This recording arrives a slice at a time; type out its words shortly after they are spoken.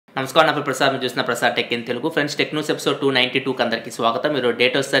నమస్కారం నా పేరు ప్రసాద్ మీరు చూస్తున్న Prasad tech in Telugu friends టెక్నూస్ episode 292 కి అందరికీ స్వాగతం మీరు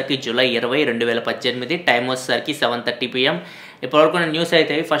డేట్ వచ్చేసరికి జూలై 20 2018 టైం వచ్చేసరికి 7:30 PM ఇప్పటివరకు న్యూస్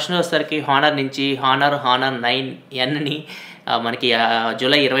అయితే ఫస్ట్ న్యూస్ వచ్చేసరికి హానర్ నుంచి హానర్ 9N ని మనకి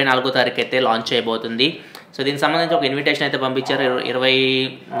జూలై 24వ తారీఖు అయితే లాంచ్ చేయబోతుంది సో దీనికి సంబంధించి ఒక ఇన్విటేషన్ అయితే పంపించారు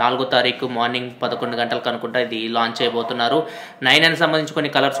 24వ తారీఖు మార్నింగ్ 11 గంటలకు అనుకుంటా ఇది లాంచ్ చేయబోతున్నారు 9N సంబంధించి కొన్ని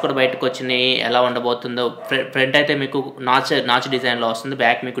కలర్స్ కూడా బయటకు వచ్చినాయి ఎలా ఉండబోతుందో ఫ్రంట్ అయితే మీకు నాచ్ డిజైన్లో వస్తుంది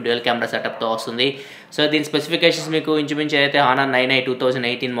బ్యాక్ మీకు డ్యూయల్ కెమెరా సెటప్తో వస్తుంది సో దీని స్పెసిఫికేషన్స్ మీకు ఇంచుమించు అయితే హానర్ 9i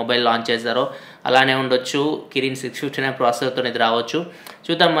 2018 మొబైల్ లాంచ్ చేశారో అలానే ఉండొచ్చు కిరిన్ 659 ప్రాసెసర్తో ఇది రావచ్చు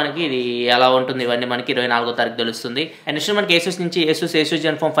చూద్దాం మనకి ఇది ఎలా ఉంటుంది ఇవన్నీ మనకి 24వ తారీఖు తెలుస్తుంది అండ్ నెక్స్ట్ మనకి Asus నుంచి Asus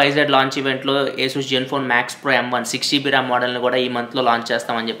Zenfone 5Z లాంచ్ ఈవెంట్లో Asus Zenfone Max Pro M1 6GB RAM మోడల్ని కూడా ఈ మంత్లో లాంచ్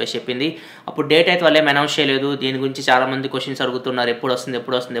చేస్తామని చెప్పేసి చెప్పింది అప్పుడు డేట్ అయితే వాళ్ళు ఏమి అనౌన్స్ చేయలేదు దీని గురించి చాలామంది క్వశ్చన్స్ అడుగుతున్నారు ఎప్పుడు వస్తుంది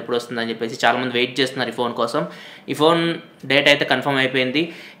అని చెప్పేసి చాలామంది వెయిట్ చేస్తున్నారు ఈ ఫోన్ కోసం ఈ ఫోన్ డేట్ అయితే కన్ఫర్మ్ అయిపోయింది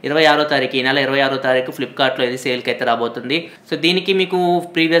 26వ తారీఖు ఈ నెల 26వ తారీఖు ఫ్లిప్కార్ట్లో ఇది సేల్కి అయితే రాబోతుంది సో దీనికి మీకు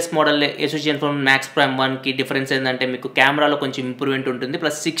previous model Asus Zenfone Max Pro M1కి difference ఏంటంటే మీకు కెమెరాలో కొంచెం ఇంప్రూవ్మెంట్ ఉంటుంది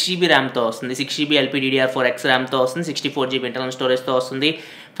ప్లస్ 6GB ర్యామ్తో వస్తుంది 6GB LPDDR4X ర్యామ్తో వస్తుంది 64GB ఇంటర్నల్ స్టోరేజ్తో వస్తుంది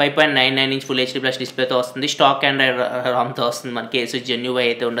 5.99 ఇంచ్ ఫుల్ HD ప్లస్ డిస్ప్లేతో వస్తుంది స్టాక్ ఆండ్రాయిడ్ రామ్తో వస్తుంది మనకి Asus Genuine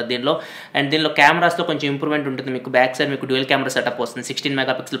అయితే ఉండదు దీనిలో అండ్ దీనిలో కెమెరాస్లో కొంచెం ఇంప్రూవ్మెంట్ ఉంటుంది మీకు బ్యాక్ సైడ్ మీకు డ్యూయల్ కెమెరా సెటప్ వస్తుంది 16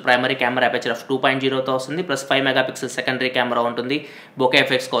 మెగాపిక్సెల్ ప్రైమరీ కెమెరా అపర్చర్ 2.0తో వస్తుంది ప్లస్ 5 మెగాపిక్సెల్ సెకండరీ కెమెరా ఉంటుంది బోకే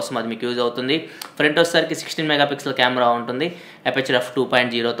ఎఫెక్ట్స్ కోసం అది మీకు యూజ్ అవుతుంది ఫ్రంట్ వచ్చేసరికి 16 మెగాపిక్సెల్ కెమెరా ఉంటుంది అపర్చర్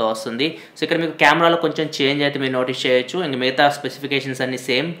 2.0తో వస్తుంది సో ఇక్కడ మీకు కెమెరాలో కొంచెం చేంజ్ అయితే మీరు నోటీస్ చేయొచ్చు ఇంక మిగతా స్పెసిఫికేషన్స్ అన్ని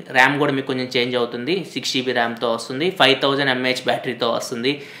సేమ్ ర్యామ్ కూడా మీకు కొంచెం చేంజ్ అవుతుంది 6GB ర్యామ్తో వస్తుంది 5000 mAh బ్యాటరీతో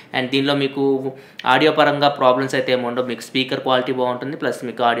వస్తుంది అండ్ దీనిలో మీకు ఆడియో పరంగా ప్రాబ్లమ్స్ అయితే ఏమి ఉండవు మీకు స్పీకర్ క్వాలిటీ బాగుంటుంది ప్లస్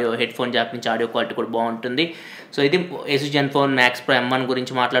మీకు ఆడియో హెడ్ ఫోన్ జాక్ నుంచి ఆడియో క్వాలిటీ కూడా బాగుంటుంది సో ఇది Asus Zenfone Max Pro M1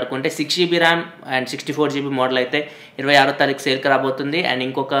 గురించి మాట్లాడుకుంటే 6GB RAM and 64GB model అయితే 26వ తారీఖు సేల్కి రాబోతుంది అండ్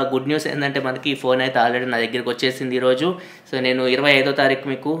ఇంకొక గుడ్ న్యూస్ ఏంటంటే మనకి ఈ ఫోన్ అయితే ఆల్రెడీ నా దగ్గరికి వచ్చేసింది ఈరోజు సో నేను 25వ తారీఖు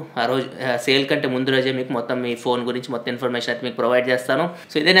మీకు ఆ రోజు సేల్ కంటే ముందు రోజే మీకు మొత్తం మీ ఫోన్ గురించి మొత్తం ఇన్ఫర్మేషన్ అయితే మీకు ప్రొవైడ్ చేస్తాను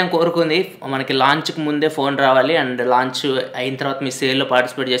సో ఇదే నేను కోరుకుంది మనకి లాంచ్కి ముందే ఫోన్ రావాలి అండ్ లాంచ్ అయిన తర్వాత మీ సేల్లో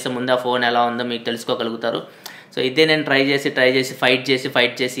పార్టిసిపేట్ చేస్తే ముందు ఆ ఫోన్ ఎలా ఉందో మీకు తెలుసుకోగలుగుతారు సో ఇదే నేను ట్రై చేసి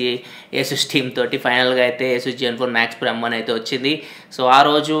ఫైట్ చేసి Asus టీమ్ తోటి ఫైనల్గా అయితే Asus Zenfone Max Pro M1 అయితే వచ్చింది సో ఆ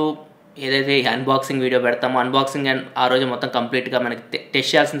రోజు ఏదైతే అన్బాక్సింగ్ వీడియో పెడతామో అన్బాక్సింగ్ అండ్ ఆ రోజు మొత్తం కంప్లీట్గా మనకి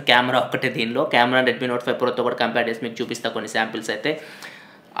టెస్ట్ చేయాల్సిన కెమెరా ఒకటే దీనిలో కెమెరా Redmi Note 5 Proతో కూడా కంపేర్ చేసి మీకు చూపిస్తా కొన్ని శాంపిల్స్ అయితే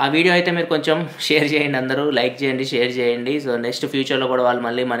ఆ వీడియో అయితే మీరు కొంచెం షేర్ చేయండి అందరూ లైక్ చేయండి షేర్ చేయండి సో నెక్స్ట్ ఫ్యూచర్లో కూడా వాళ్ళు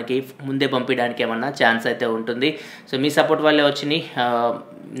మళ్ళీ మనకి ముందే పంపించడానికి ఏమన్నా ఛాన్స్ అయితే ఉంటుంది సో మీ సపోర్ట్ వల్లే వచ్చినాయి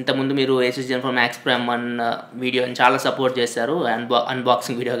ఇంతకుముందు మీరు Asus Zenfone Max Pro M1 వీడియోని చాలా సపోర్ట్ చేశారు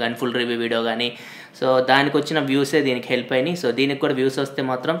అన్బాక్సింగ్ వీడియో కానీ ఫుల్ రివ్యూ వీడియో కానీ సో దానికి వచ్చిన వ్యూసే దీనికి హెల్ప్ అయినాయి సో దీనికి కూడా వ్యూస్ వస్తే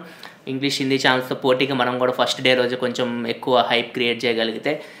మాత్రం ఇంగ్లీష్ హిందీ ఛానల్స్తో పోటీగా మనం కూడా ఫస్ట్ డే రోజు కొంచెం ఎక్కువ హైప్ క్రియేట్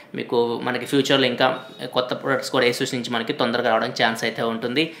చేయగలిగితే మీకు మనకి ఫ్యూచర్లో ఇంకా కొత్త ప్రొడక్ట్స్ కూడా Asus నుంచి మనకి తొందరగా రావడానికి ఛాన్స్ అయితే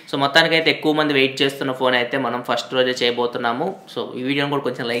ఉంటుంది సో మొత్తానికి అయితే ఎక్కువ మంది వెయిట్ చేస్తున్న ఫోన్ అయితే మనం ఫస్ట్ రోజే చేయబోతున్నాము సో ఈ వీడియోని కూడా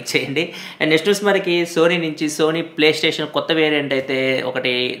కొంచెం లైక్ చేయండి అండ్ నెక్స్ట్ న్యూస్ మనకి సోనీ ప్లే స్టేషన్ కొత్త వేరియంట్ అయితే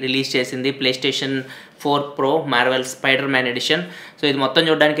ఒకటి రిలీజ్ చేసింది play station 4 Pro Marvel spider man edition so ఇది మొత్తం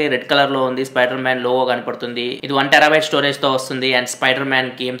చూడడానికి రెడ్ కలర్లో ఉంది స్పైడర్ మ్యాన్ లోగో కనపడుతుంది ఇది 1TB స్టోరేజ్తో వస్తుంది అండ్ స్పైడర్ మ్యాన్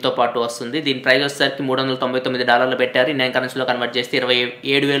గేమ్తో పాటు వస్తుంది దీని ప్రైస్ వచ్చేసరికి $399 పెట్టారు ఇండియన్ కరెన్సీలో కన్వర్ట్ చేస్తే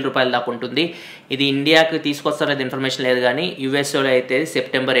 27,000 రూపాయలు దాకా ఉంటుంది ఇది ఇండియాకి తీసుకొస్తారో ఇన్ఫర్మేషన్ లేదు కానీ యూఎస్ఓలో అయితే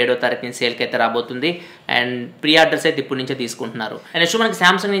సెప్టెంబర్ 7వ తారీఖు నుంచి సేల్కి అయితే రాబోతుంది అండ్ ప్రీ ఆర్డర్స్ అయితే ఇప్పటి నుంచే తీసుకుంటున్నారు అండ్ నెక్స్ట్ మనకి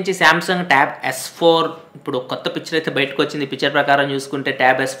సామ్సంగ్ నుంచి సామ్సంగ్ ట్యాబ్ S4 ఇప్పుడు కొత్త పిక్చర్ అయితే బయటకు వచ్చింది పిక్చర్ ప్రకారం చూసుకుంటే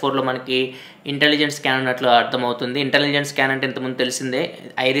ట్యాబ్ S4లో మనకి ఇంటెలిజెంట్ స్కాన్ ఉన్నట్లు అర్థమవుతుంది ఇంటెలిజెంట్ స్కాన్ అంటే ఇంతకుముందు తెలిసిందే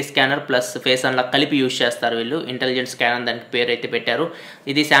iris scanner plus face unlock కలిపి యూజ్ చేస్తారు వీళ్ళు ఇంటెలిజెంట్ స్కాన్ అని దానికి పేరు అయితే పెట్టారు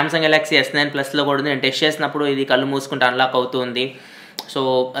ఇది సామ్సంగ్ Galaxy S9 Plusలో కూడా ఉంది నేను టెస్ట్ చేసినప్పుడు ఇది కళ్ళు మూసుకుంటే అన్లాక్ అవుతుంది సో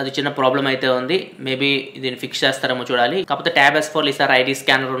అది చిన్న ప్రాబ్లం అయితే ఉంది మేబీ దీన్ని ఫిక్స్ చేస్తారేమో చూడాలి కాకపోతే ట్యాబ్ S4 ఈసారి ఐడి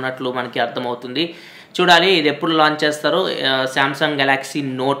స్కానర్ ఉన్నట్లు మనకి అర్థమవుతుంది చూడాలి ఇది ఎప్పుడు లాంచ్ చేస్తారు సామ్సంగ్ Galaxy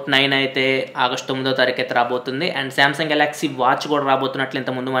Note 9 అయితే ఆగస్టు 9వ తారీఖు అయితే రాబోతుంది అండ్ సామ్సంగ్ Galaxy వాచ్ కూడా రాబోతున్నట్లు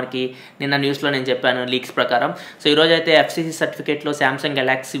ఇంతకుముందు మనకి నిన్న న్యూస్లో నేను చెప్పాను లీక్స్ ప్రకారం సో ఈరోజు అయితే FCC సర్టిఫికేట్లో సామ్సంగ్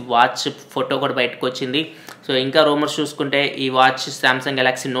Galaxy వాచ్ ఫోటో కూడా బయటకు వచ్చింది సో ఇంకా రూమర్స్ చూసుకుంటే ఈ వాచ్ సామ్సంగ్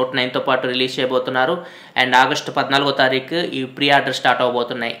Galaxy Note 9తో పాటు రిలీజ్ చేయబోతున్నారు అండ్ ఆగస్టు 14వ తారీఖు ఈ ప్రీ ఆర్డర్ స్టార్ట్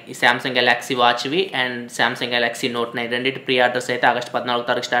అవబోతున్నాయి ఈ Samsung Galaxy వాచ్వి and Samsung Galaxy Note 9 రెండింటి ప్రీ ఆర్డర్స్ అయితే ఆగస్టు 14వ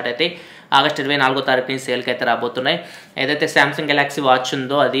తారీఖు స్టార్ట్ అయితే ఆగస్టు 24వ తారీఖు నుంచి సేల్కి అయితే రాబోతున్నాయి ఏదైతే సామ్సంగ్ Galaxy వాచ్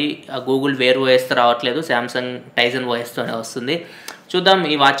ఉందో అది గూగుల్ వేర్ ఓఎస్తో రావట్లేదు సామ్సంగ్ టైజన్ ఓఎస్తోనే వస్తుంది చూద్దాం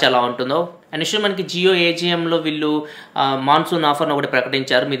ఈ వాచ్ ఎలా ఉంటుందో అండ్ నెక్స్ట్ మనకి జియో ఏజిఎంలో వీళ్ళు మాన్సూన్ ఆఫర్ను ఒకటి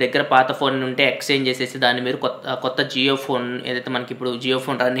ప్రకటించారు. మీ దగ్గర పాత ఫోన్ ఉంటే ఎక్స్చేంజ్ చేసేసి దాన్ని మీరు కొత్త జియో ఫోన్ ఏదైతే మనకి ఇప్పుడు జియో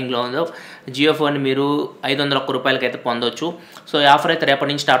ఫోన్ రన్నింగ్లో ఉందో జియో ఫోన్ మీరు 501 రూపాయలకి అయితే పొందొచ్చు. సో ఈ ఆఫర్ అయితే రేపటి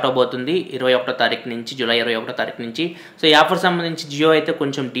నుంచి స్టార్ట్ అవబోతుంది 21వ తారీఖు నుంచి, జూలై 21వ తారీఖు నుంచి. సో ఈ ఆఫర్ సంబంధించి జియో అయితే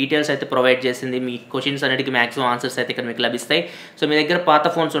కొంచెం డీటెయిల్స్ అయితే ప్రొవైడ్ చేసింది. మీ క్వశ్చన్స్ అన్నిటికీ మ్యాక్సిమం ఆన్సర్స్ అయితే ఇక్కడ మీకు లభిస్తాయి. సో మీ దగ్గర పాత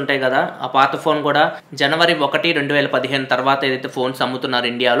ఫోన్స్ ఉంటాయి కదా, ఆ పాత ఫోన్ కూడా జనవరి 1, 2015 తర్వాత ఏదైతే ఫోన్స్ అమ్ముతున్నారు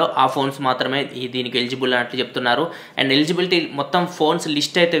ఇండియాలో ఆ ఫోన్స్ మాత్రమే దీనికి ఎలిజిబుల్ అన్నట్లు చెప్తున్నారు. అండ్ ఎలిజిబిలిటీ మొత్తం ఫోన్స్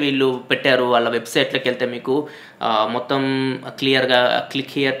లిస్ట్ అయితే వీళ్ళు పెట్టారు. వాళ్ళ వెబ్సైట్లోకి వెళ్తే మీకు మొత్తం క్లియర్గా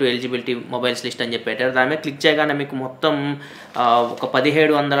click here to eligibility mobiles list అని చెప్పి పెట్టారు. దాని మీద క్లిక్ చేయగానే మీకు మొత్తం ఒక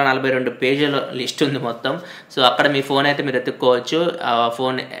 1742 పేజీల లిస్ట్ ఉంది మొత్తం. సో అక్కడ మీ ఫోన్ అయితే మీరు ఎత్తుక్కోవచ్చు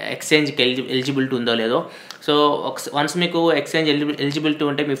ఫోన్ ఎక్స్చేంజ్కి ఎలిజిబిలిటీ ఉందో లేదో. సో వన్స్ మీకు ఎక్స్చేంజ్ ఎలిజిబిలిటీ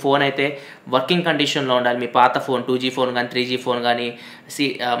ఉంటే మీ ఫోన్ అయితే వర్కింగ్ కండిషన్లో ఉండాలి. మీ పాత ఫోన్ 2G ఫోన్ కానీ 3G ఫోన్ కానీ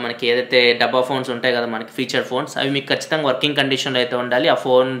మనకి ఏదైతే డబ్బా ఫోన్స్ ఉంటాయి కదా మనకి ఫీచర్ ఫోన్స్, అవి మీకు ఖచ్చితంగా వర్కింగ్ కండిషన్లో అయితే ఉండాలి. ఆ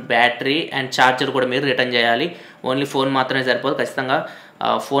ఫోన్ బ్యాటరీ అండ్ ఛార్జర్ కూడా మీరు రిటర్న్ చేయాలి. ఓన్లీ ఫోన్ మాత్రమే సరిపోదు, ఖచ్చితంగా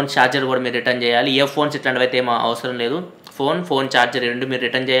ఫోన్ ఛార్జర్ కూడా మీరు రిటర్న్ చేయాలి. ఇయర్ ఫోన్స్ ఇట్లాంటివి అయితే ఏమో అవసరం లేదు. ఫోన్ ఛార్జర్ రెండు మీరు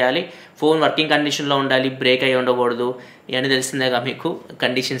రిటర్న్ చేయాలి. ఫోన్ వర్కింగ్ కండిషన్లో ఉండాలి, బ్రేక్ అయ్యి ఉండకూడదు. ఇవన్నీ తెలిసిందేగా మీకు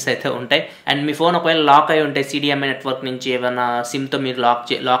కండిషన్స్ అయితే ఉంటాయి. అండ్ మీ ఫోన్ ఒకవేళ లాక్ అయి ఉంటే CDMA నెట్వర్క్ నుంచి ఏమైనా సిమ్తో మీరు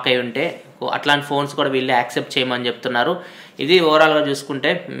లాక్ అయి ఉంటే అట్లాంటి ఫోన్స్ కూడా వీళ్ళు యాక్సెప్ట్ చేయమని చెప్తున్నారు. ఇది ఓవరాల్గా చూసుకుంటే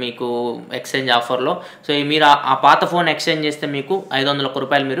మీకు ఎక్స్చేంజ్ ఆఫర్లో. సో మీరు ఆ పాత ఫోన్ ఎక్స్చేంజ్ చేస్తే మీకు 501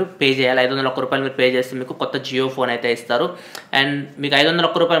 రూపాయలు మీరు పే చేయాలి. 501 రూపాయలు మీరు పే చేస్తే మీకు కొత్త జియో ఫోన్ అయితే ఇస్తారు. అండ్ మీకు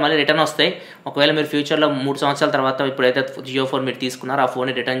 501 రూపాయలు మళ్ళీ రిటర్న్ వస్తాయి. ఒకవేళ మీరు ఫ్యూచర్లో 3 సంవత్సరాల తర్వాత ఇప్పుడైతే జియో ఫోన్ మీరు తీసుకున్నారో ఆ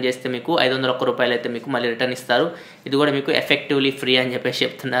ఫోన్ రిటర్న్ చేస్తే మీకు 501 రూపాయలు అయితే మీకు మళ్ళీ రిటర్న్ ఇస్తారు. ఇది కూడా మీకు ఎఫెక్టివ్లీ ఫ్రీ అని చెప్పేసి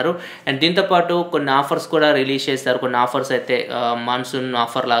చెప్తున్నారు. అండ్ దీంతోపాటు కొన్ని ఆఫర్స్ కూడా రిలీజ్ చేస్తారు. కొన్ని ఆఫర్స్ అయితే మాన్సూన్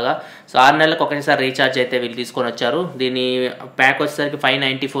ఆఫర్ లాగా. సో 6 నెలలకు ఒకటేసారి రీఛార్జ్ అయితే వీళ్ళు తీసుకొని వచ్చారు. దీని ప్యాక్ వచ్చేసరికి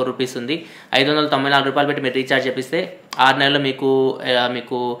 594 రూపీస్ ఉంది. 594 రూపాయలు పెట్టి మీరు రీఛార్జ్ చేపిస్తే 6 నెలలు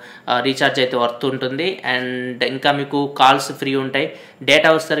మీకు రీఛార్జ్ అయితే వర్త్ ఉంటుంది. అండ్ ఇంకా మీకు కాల్స్ ఫ్రీ ఉంటాయి. డేటా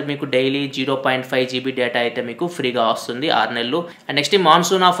వచ్చేసరికి మీకు డైలీ 0.5 GB డేటా అయితే మీకు ఫ్రీగా వస్తుంది 6 నెలలు. అండ్ నెక్స్ట్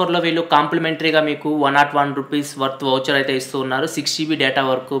మాన్సూన్ ఆఫర్లో వీళ్ళు కాంప్లిమెంటరీగా మీకు 101 రూపీస్ వర్త్ వౌచర్ అయితే ఇస్తూ ఉన్నారు. 6 GB డేటా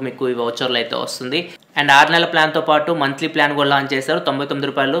వరకు మీకు ఈ వౌచర్లు అయితే వస్తుంది. అండ్ 6 నెలల ప్లాన్తో పాటు మంత్లీ ప్లాన్ కూడా లాంచ్ చేశారు. 99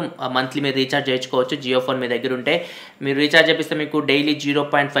 రూపాయలు మంత్లీ మీరు రీఛార్జ్ చేయించుకోవచ్చు. జియో ఫోన్ మీ దగ్గర ఉంటే మీరు రీఛార్జ్ చేపిస్తే మీకు డైలీ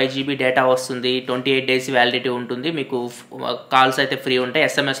 0.5 GB డేటా వస్తుంది. 28 డేస్ వ్యాలిడిటీ ఉంటుంది. మీకు కాల్స్ అయితే ఫ్రీ ఉంటాయి.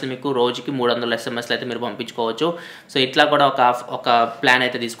 SMSలు మీకు రోజుకి 300 SMSలు అయితే మీరు పంపించుకోవచ్చు. సో ఇట్లా కూడా ఒక ప్లాన్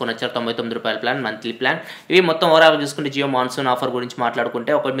అయితే తీసుకొని వచ్చారు. 99 రూపాయల ప్లాన్, మంత్లీ ప్లాన్. ఇవి మొత్తం ఓవరాల్ చూసుకుంటే జియో మాన్సూన్ ఆఫర్ గురించి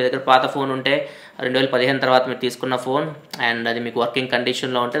మాట్లాడుకుంటే, ఒకటి మీ దగ్గర పాత ఫోన్ ఉంటే 2015 తర్వాత మీరు తీసుకున్న ఫోన్ అండ్ అది మీకు వర్కింగ్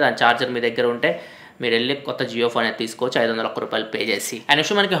కండిషన్లో ఉంటే దాని ఛార్జర్ మీ దగ్గర ఉంటే మీరు వెళ్ళి కొత్త జియో ఫోన్ అయితే తీసుకోవచ్చు 501 రూపాయలు పే చేసి. అండ్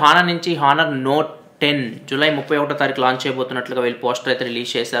నెక్స్ట్ మనకి హానర్ నుంచి హానర్ నోట్ 10 జూలై 31వ తారీఖు లాంచ్ చేయబోతున్నట్లుగా వీళ్ళు పోస్టర్ అయితే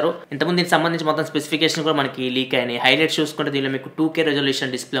రిలీజ్ చేశారు. ఇంతకుముందు దీనికి సంబంధించి మొత్తం స్పెసిఫికేషన్ కూడా మనకి లీక్ అయినాయి. హైలైట్స్ చూసుకుంటే దీనిలో మీకు 2K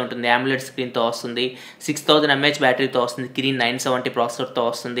రెజల్యూషన్ డిస్ప్లే ఉంటుంది, AMOLED స్క్రీన్తో వస్తుంది, 6000 mAh బ్యాటరీతో వస్తుంది, Kirin 970 ప్రాసెసర్తో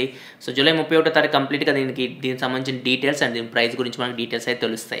వస్తుంది. సో జూలై 31వ తారీఖు కంప్లీట్గా దీనికి సంబంధించిన డీటెయిల్స్ అండ్ దీని ప్రైస్ గురించి మనకి డీటెయిల్స్ అయితే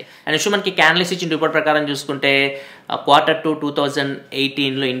తెలుస్తాయి. అండ్ నెక్స్ట్ మనకి క్యానలిస్ట్ ఇచ్చిన రిపోర్ట్ ప్రకారం చూసుకుంటే Q2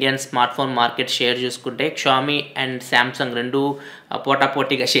 2018లో Indian smart phone market share చూసుకుంటే Xiaomi అండ్ Samsung రెండు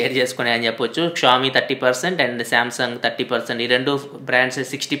పోటాపోటీగా షేర్ చేసుకునే అని చెప్పొచ్చు. Xiaomi 30% and Samsung 30%. ఈ రెండు బ్రాండ్స్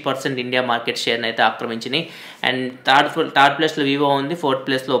 60% ఇండియా మార్కెట్ షేర్ని అయితే ఆక్రమించినాయి. అండ్ థర్డ్ ప్లేస్లో వివో ఉంది, 4th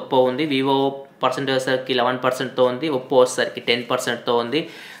ప్లేస్లో ఒప్పో ఉంది. వివో పర్సెంటేజ్ వచ్చేసరికి 11%తో ఉంది, ఒప్పో వచ్చేసరికి 10%తో ఉంది.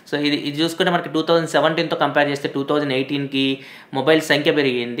 సో ఇది చూసుకుంటే మనకి 2017తో కంపేర్ చేస్తే 2018కి మొబైల్ సంఖ్య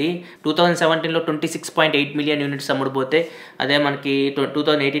పెరిగింది. 2017లో 26.8 మిలియన్ యూనిట్స్ అమ్ముడుపోతే అదే మనకి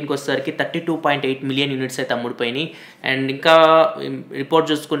 2018కి వచ్చేసరికి 32.8 మిలియన్ యూనిట్స్ అయితే అమ్ముడుపోయినాయి. అండ్ ఇంకా రిపోర్ట్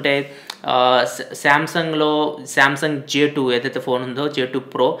చూసుకుంటే శాంసంగ్ J2 ఏదైతే ఫోన్ ఉందో J2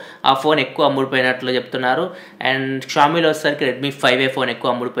 Pro ఆ ఫోన్ ఎక్కువ అమ్ముడుపోయినట్లు చెప్తున్నారు. అండ్ Xiaomiలో వచ్చేసరికి Redmi 5A ఫోన్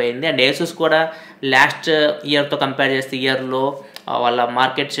ఎక్కువ అమ్ముడుపోయింది. అండ్ Asus కూడా లాస్ట్ ఇయర్తో కంపేర్ చేస్తే ఇయర్లో వాళ్ళ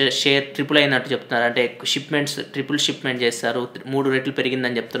మార్కెట్ షేర్ ట్రిపుల్ అయినట్టు చెప్తున్నారు. అంటే ట్రిపుల్ షిప్మెంట్ చేస్తారు, 3 రెట్లు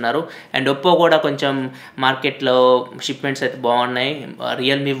పెరిగిందని చెప్తున్నారు. అండ్ ఒప్పో కూడా కొంచెం మార్కెట్లో షిప్మెంట్స్ అయితే బాగున్నాయి.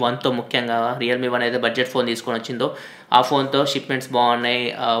 రియల్మీ 1తో ముఖ్యంగా రియల్మీ 1 అయితే బడ్జెట్ ఫోన్ తీసుకొని వచ్చిందో ఆ ఫోన్తో షిప్మెంట్స్ బాగున్నాయి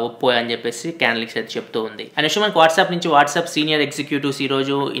ఒప్పో అని చెప్పేసి క్యానలిక్స్ అయితే చెప్తూ ఉంది. అండ్ నెక్స్ట్ మనకి వాట్సాప్ సీనియర్ ఎగ్జిక్యూటివ్స్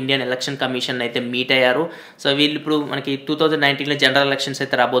ఈరోజు ఇండియన్ ఎలక్షన్ కమిషన్ అయితే మీట్ అయ్యారు. సో వీళ్ళు ఇప్పుడు మనకి 2019లో జనరల్ ఎలక్షన్స్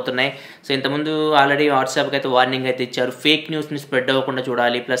అయితే రాబోతున్నాయి. సో ఇంతకుముందు ఆల్రెడీ వాట్సాప్కి అయితే వార్నింగ్ అయితే ఇచ్చారు, ఫేక్ న్యూస్ని స్ప్రెడ్ అవ్వకుండా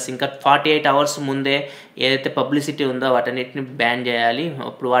చూడాలి, ప్లస్ ఇంకా 48 అవర్స్ ముందే ఏదైతే పబ్లిసిటీ ఉందో వాటన్నిటిని బ్యాన్ చేయాలి.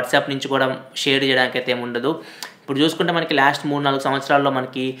 ఇప్పుడు వాట్సాప్ నుంచి కూడా షేర్ చేయడానికి అయితే ఏమి ఉండదు. ఇప్పుడు చూసుకుంటే మనకి లాస్ట్ 3-4 సంవత్సరాల్లో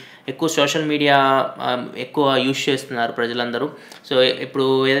మనకి ఎక్కువ సోషల్ మీడియా ఎక్కువ యూజ్ చేస్తున్నారు ప్రజలందరూ. సో ఇప్పుడు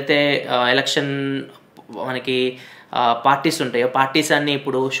ఏదైతే ఎలక్షన్ మనకి పార్టీస్ ఉంటాయో పార్టీస్ అన్నీ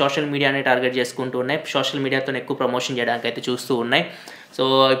ఇప్పుడు సోషల్ మీడియాని టార్గెట్ చేసుకుంటూ ఉన్నాయి. సోషల్ మీడియాతో ఎక్కువ ప్రమోషన్ చేయడానికి అయితే చూస్తూ ఉన్నాయి. సో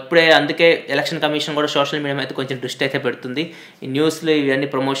ఇప్పుడే అందుకే ఎలక్షన్ కమిషన్ కూడా సోషల్ మీడియా అయితే కొంచెం దృష్టి అయితే పెడుతుంది. ఈ న్యూస్లు ఇవన్నీ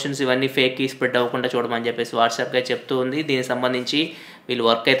ప్రమోషన్స్ ఇవన్నీ ఫేక్ స్ప్రెడ్ అవ్వకుండా చూడమని చెప్పేసి వాట్సాప్గా చెప్తూ ఉంది. దీనికి సంబంధించి వీళ్ళు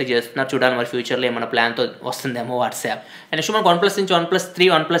వర్క్ అయితే చేస్తున్నారు. చూడాలి మరి ఫ్యూచర్లో ఏమైనా ప్లాన్తో వస్తుందేమో వాట్సాప్. అండ్ నెక్స్ట్ మనకు OnePlus నుంచి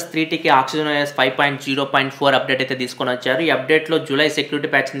OnePlus 3Tకి Oxygen OS 5.0.4 అప్డేట్ అయితే తీసుకొని వచ్చారు. ఈ అప్డేట్లో జూలై సెక్యూరిటీ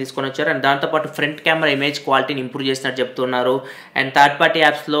ప్యాచ్ని తీసుకొని వచ్చారు. అండ్ దాంతోపాటు ఫ్రంట్ కెమెరా ఇమేజ్ క్వాలిటీని ఇంప్రూవ్ చేసినట్టు చెప్తున్నారు. అండ్ థర్డ్ పార్టీ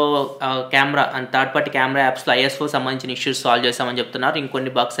యాప్స్లో థర్డ్ పార్టీ కెమెరా యాప్స్లో ISO సంబంధించిన ఇష్యూస్ సాల్వ్ చేస్తామని చెప్తున్నారు.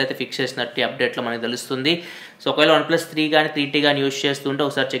 ఇంకొన్ని బగ్స్ అయితే ఫిక్స్ చేసినట్టు ఈ అప్డేట్లో మనకు తెలుస్తుంది. సో ఒకవేళ OnePlus 3 కానీ 3T కానీ యూస్ చేస్తుంటే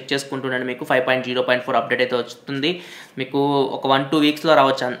ఒకసారి చెక్ చేసుకుంటుండండి. మీకు 5.0.4 అప్డేట్ అయితే వస్తుంది. మీకు ఒక 1-2 వీక్స్లో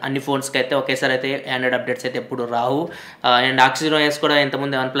రావచ్చు అన్ని ఫోన్స్కి అయితే. ఒకేసారి అయితే ఆండ్రాయిడ్ అప్డేట్స్ అయితే ఎప్పుడు రావు. అండ్ Oxygen OS కూడా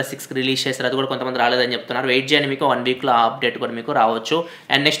ఇంతకుముందు OnePlus 6కి రిలీజ్ చేశారు. అది కూడా కొంతమంది రాలేదని చెప్తున్నారు. వెయిట్ చేయండి, మీకు 1 వీక్లో ఆ అప్డేట్ కూడా మీకు రావచ్చు.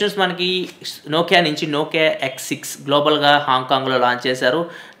 అండ్ నెక్స్ట్ న్యూస్ మనకి నోకియా నుంచి నోకియా X6 గ్లోబల్గా హాంకాంగ్లో లాంచ్ చేశారు.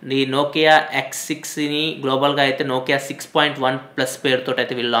 ఈ నోకియా X6ని గ్లోబల్గా అయితే నోకియా 6.1+ పేరుతో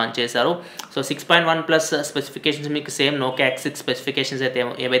అయితే వీళ్ళు లాంచ్ చేశారు. సో 6.1+ స్పెసిఫికేషన్స్ మీకు సేమ్ నోకియా X6 స్పెసిఫికేషన్స్ అయితే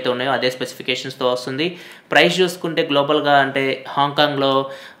ఏవైతే ఉన్నాయో అదే స్పెసిఫికేషన్స్తో వస్తుంది. ప్రైస్ చూసుకుంటే గ్లోబల్గా అంటే హాంకాంగ్లో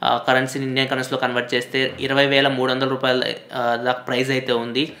కరెన్సీని ఇండియన్ కరెన్సీలో కన్వర్ట్ చేస్తే 20,300 రూపాయల దాకా ప్రైస్ అయితే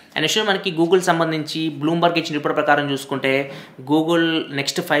ఉంది. అండ్ నెక్స్ట్ మనకి గూగుల్ సంబంధించి బ్లూంబర్గ్ ఇచ్చిన రిపోర్ట్ ప్రకారం చూసుకుంటే గూగుల్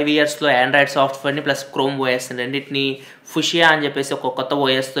నెక్స్ట్ 5 ఇయర్స్లో ఆండ్రాయిడ్ సాఫ్ట్వేర్ని ప్లస్ క్రోమ్ ఓఎస్ రెండింటిని ఫుషియా అని చెప్పేసి ఒక కొత్త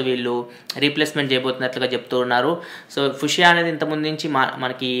ఓఎస్తో వీళ్ళు రీప్లేస్మెంట్ చేయబోతున్నట్లుగా చెప్తూ ఉన్నారు. సో ఫుషియా అనేది ఇంతకుముందు నుంచి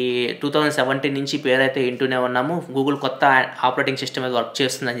మనకి 2017 నుంచి పేరు అయితే వింటూనే ఉన్నాము. గూగుల్ కొత్త ఆపరేటింగ్ సిస్టమ్ మీద వర్క్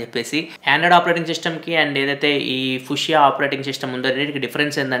చేస్తుందని చెప్పేసి. ఆండ్రాయిడ్ ఆపరేటింగ్ సిస్టమ్కి అండ్ ఏదైతే ఈ ఫుషియా ఆపరేటింగ్ సిస్టమ్ ఉందో రెండింటికి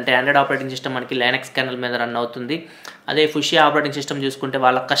డిఫరెన్స్ ఏంటంటే ఆండ్రాయిడ్ ఆపరేటింగ్ సిస్టమ్ మనకి లైనక్స్ కెర్నల్ మీద రన్ అవుతుంది. అదే ఫుషియా ఆపరేటింగ్ సిస్టమ్ చూసుకుంటే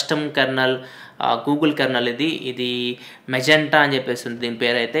వాళ్ళ కస్టమ్ కెర్నల్ గూగుల్ కెర్నల్ ఇది మెజెంటా అని చెప్పేసి ఉంది దీని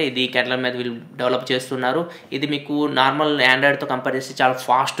పేరు అయితే. ఇది కెర్నల్ మీద వీళ్ళు డెవలప్ చేస్తున్నారు. ఇది మీకు నార్మల్ ఆండ్రాయిడ్తో కంపేర్ చేస్తే చాలా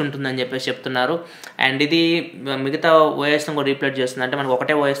ఫాస్ట్ ఉంటుందని చెప్పేసి చెప్తున్నారు. అండ్ ఇది మిగతా ఓఎస్తో కూడా రీప్లేస్ చేస్తుంది. అంటే మనకు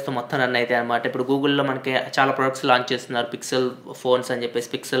ఒకటే ఓఎస్తో మొత్తం రన్ అయితే అనమాట. ఇప్పుడు గూగుల్లో మనకి చాలా ప్రొడక్ట్స్ లాంచ్ చేస్తున్నారు. పిక్సెల్ ఫోన్స్ అని చెప్పేసి,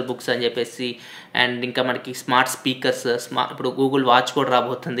 పిక్సెల్ బుక్స్ అని చెప్పేసి, అండ్ ఇంకా మనకి స్మార్ట్ స్పీకర్స్, ఇప్పుడు గూగుల్ వాచ్ కూడా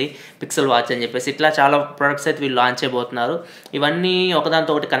రాబోతుంది, పిక్సెల్ వాచ్ అని చెప్పేసి. ఇట్లా చాలా ప్రొడక్ట్స్ అయితే వీళ్ళు లాంచ్ చేయబోతున్నారు. ఇవన్నీ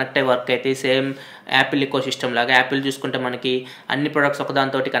ఒకదాంతో ఒకటి కనెక్ట్ అయ్యి వర్క్ అయితే సేమ్ యాపిల్ ఎకో సిస్టమ్ లాగా. యాపిల్ చూసుకుంటే మనకి అన్ని ప్రొడక్ట్స్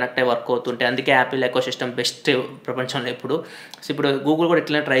ఒకదాంతో కనెక్ట్ అయ్యి వర్క్ అవుతుంటాయి. అందుకే యాపిల్ ఎకో సిస్టమ్ బెస్ట్ ప్రపంచంలో ఇప్పుడు. సో ఇప్పుడు గూగుల్ కూడా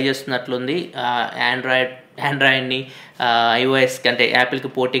ఇట్లనే ట్రై చేస్తున్నట్లుంది ఆండ్రాయిడ్ని iOSకి అంటే యాపిల్కి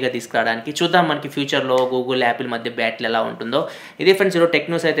పోటీగా తీసుకురావడానికి. చూద్దాం మనకి ఫ్యూచర్లో గూగుల్ యాపిల్ మధ్య బ్యాటిల్ ఎలా ఉంటుందో. ఇది ఫ్రెండ్స్ ఈరోజు టెక్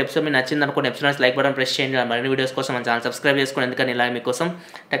న్యూస్ అయితే ఎపిసోడ్ మీకు నచ్చింది అనుకోండి. ఎపిసోడ్ లైక్ బటన్ ప్రెస్ చేయండి. మరిన్ని వీడియోస్ కోసం మన ఛానల్ సబ్స్క్రైబ్ చేసుకోండి. ఎందుకంటే ఇలా మీకోసం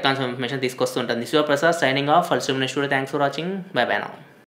technology information తీసుకొస్తుంటుంది. This your Prasad signing off. For next video. Thanks for watching. By by now.